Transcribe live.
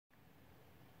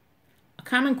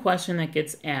common question that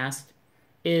gets asked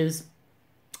is,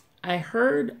 I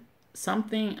heard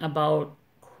something about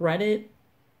credit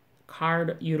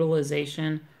card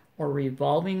utilization or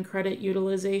revolving credit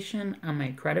utilization on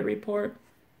my credit report.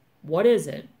 What is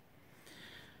it?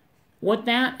 What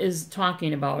that is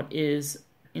talking about is,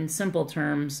 in simple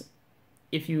terms,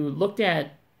 if you looked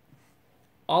at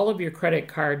all of your credit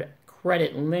card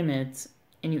credit limits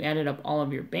and you added up all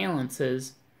of your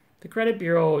balances, the credit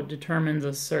bureau determines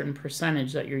a certain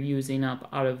percentage that you're using up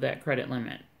out of that credit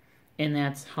limit, and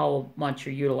that's how much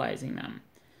you're utilizing them.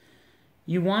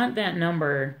 You want that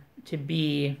number to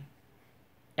be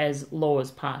as low as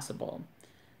possible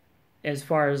as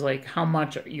far as like how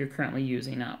much you're currently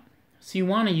using up. So you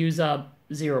want to use up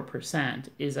 0%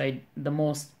 is the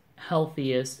most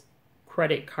healthiest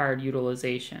credit card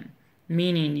utilization,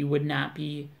 meaning you would not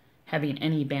be having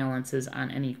any balances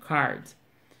on any cards.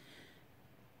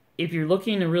 If you're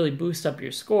looking to really boost up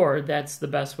your score, that's the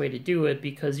best way to do it,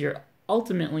 because you're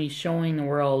ultimately showing the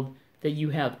world that you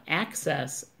have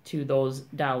access to those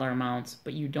dollar amounts,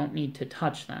 but you don't need to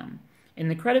touch them.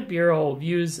 And the credit bureau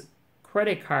views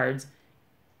credit cards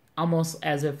almost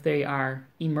as if they are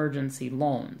emergency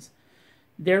loans.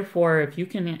 Therefore, if you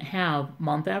can have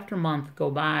month after month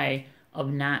go by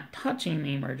of not touching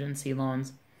the emergency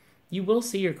loans, you will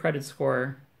see your credit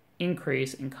score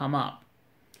increase and come up.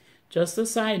 Just a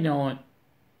side note,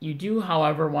 you do,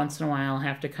 however, once in a while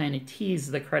have to kind of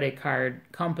tease the credit card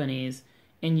companies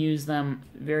and use them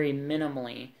very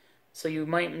minimally. So you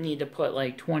might need to put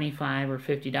like $25 or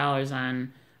 $50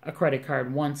 on a credit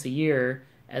card once a year,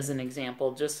 as an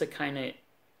example, just to kind of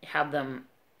have them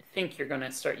think you're going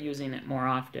to start using it more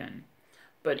often.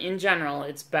 But in general,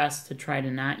 it's best to try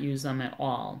to not use them at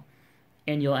all,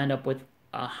 and you'll end up with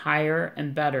a higher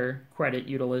and better credit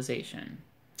utilization.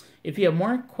 If you have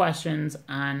more questions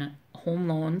on home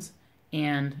loans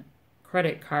and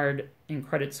credit card and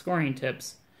credit scoring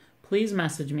tips, please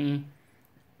message me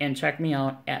and check me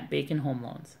out at Bacon Home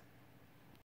Loans.